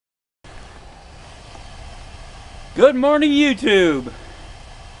Good morning, YouTube.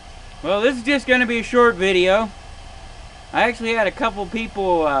 Well, this is just going to be a short video. I actually had a couple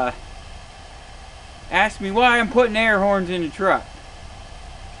people ask me why I'm putting air horns in the truck.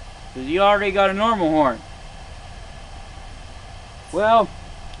 Because you already got a normal horn. Well,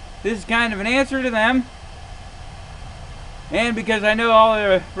 this is kind of an answer to them. And because I know all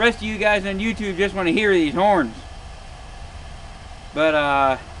the rest of you guys on YouTube just want to hear these horns.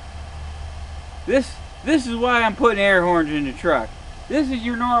 But this is why I'm putting air horns in the truck. This is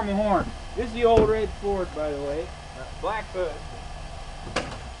your normal horn. This is the old red Ford, by the way. Blackfoot.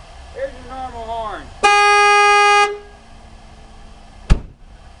 Here's your normal horn.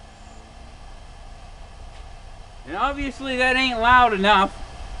 And obviously that ain't loud enough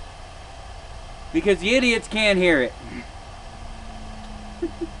because the idiots can't hear it.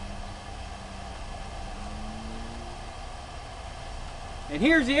 And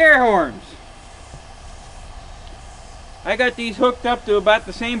here's the air horns. I got these hooked up to about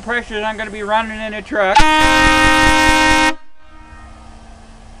the same pressure that I'm going to be running in a truck.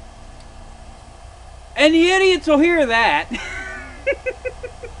 And the idiots will hear that.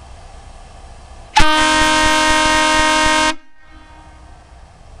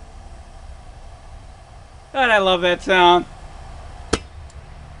 God, I love that sound.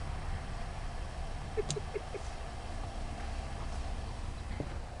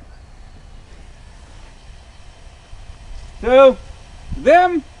 So,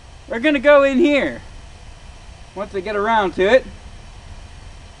 them are going to go in here once I get around to it.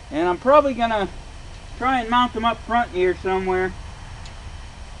 And I'm probably going to try and mount them up front here somewhere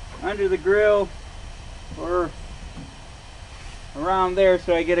under the grill or around there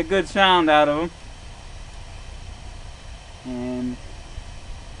so I get a good sound out of them. And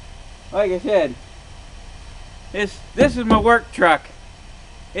like I said, this is my work truck.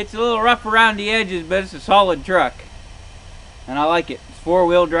 It's a little rough around the edges, but it's a solid truck. And I like it. It's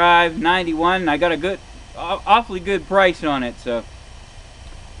 4-wheel drive, 91. I got a good, awfully good price on it. So,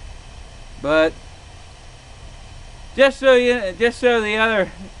 but just so the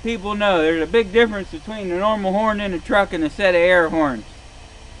other people know, there's a big difference between the normal horn in the truck and a set of air horns.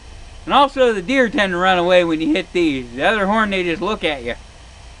 And also, the deer tend to run away when you hit these. The other horn, they just look at you.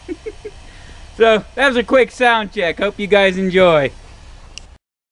 So that was a quick sound check. Hope you guys enjoy.